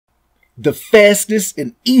the fastest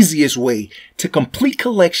and easiest way to complete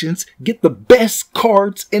collections, get the best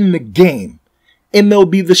cards in the game.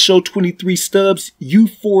 MLB The Show 23 Stubs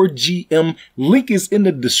U4GM. Link is in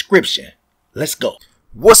the description. Let's go.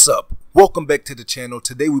 What's up? Welcome back to the channel.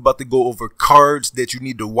 Today we're about to go over cards that you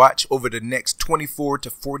need to watch over the next 24 to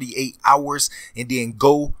 48 hours and then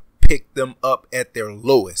go pick them up at their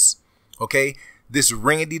lowest. Okay, this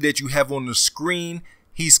Randy that you have on the screen,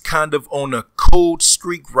 he's kind of on a cold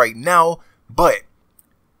streak right now, but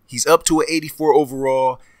he's up to an 84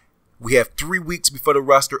 overall. We have 3 weeks before the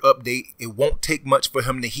roster update. It won't take much for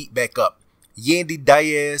him to heat back up. Yandy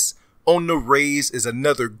Diaz on the Rays is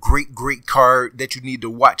another great card that you need to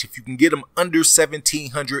watch. If you can get him under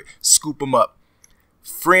 1,700, scoop him up.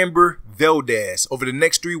 Framber Valdez, over the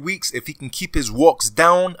next 3 weeks, if he can keep his walks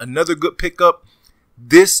down, another good pickup.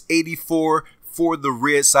 This 84 for the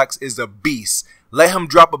Red Sox is a beast. Let him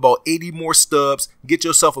drop about 80 more stubs. Get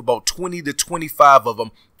yourself about 20 to 25 of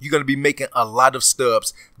them. You're going to be making a lot of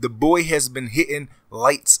stubs. The boy has been hitting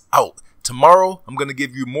lights out. Tomorrow, I'm going to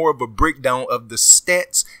give you more of a breakdown of the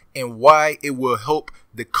stats and why it will help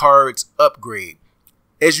the cards upgrade.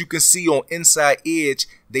 As you can see on Inside Edge,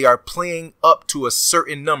 they are playing up to a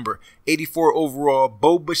certain number. 84 overall,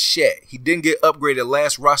 Bo Bichette. He didn't get upgraded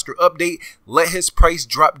last roster update. Let his price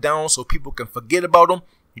drop down so people can forget about him.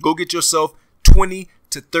 Go get yourself 20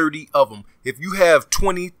 to 30 of them. If you have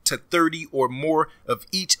 20 to 30 or more of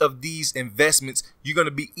each of these investments, you're going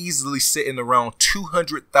to be easily sitting around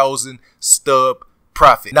 200,000 stub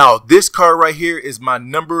profit. Now, this card right here is my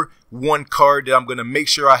 #1 card that I'm going to make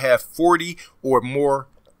sure I have 40 or more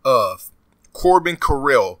of. Corbin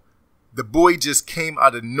Carroll. The boy just came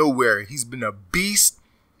out of nowhere. He's been a beast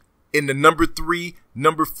in the #3,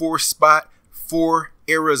 #4 spot for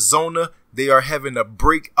Arizona. They are having a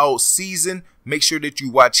breakout season. Make sure that you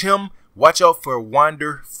watch him. Watch out for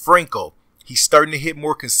Wander Franco. He's starting to hit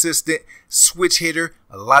more consistent. Switch hitter,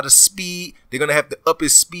 a lot of speed. They're going to have to up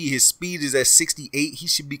his speed. His speed is at 68. He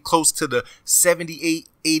should be close to the 78,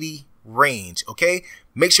 80 range, okay?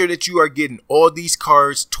 Make sure that you are getting all these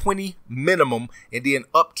cards, 20 minimum, and then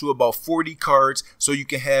up to about 40 cards so you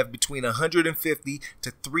can have between 150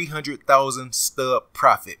 to 300,000 stub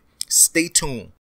profit. Stay tuned.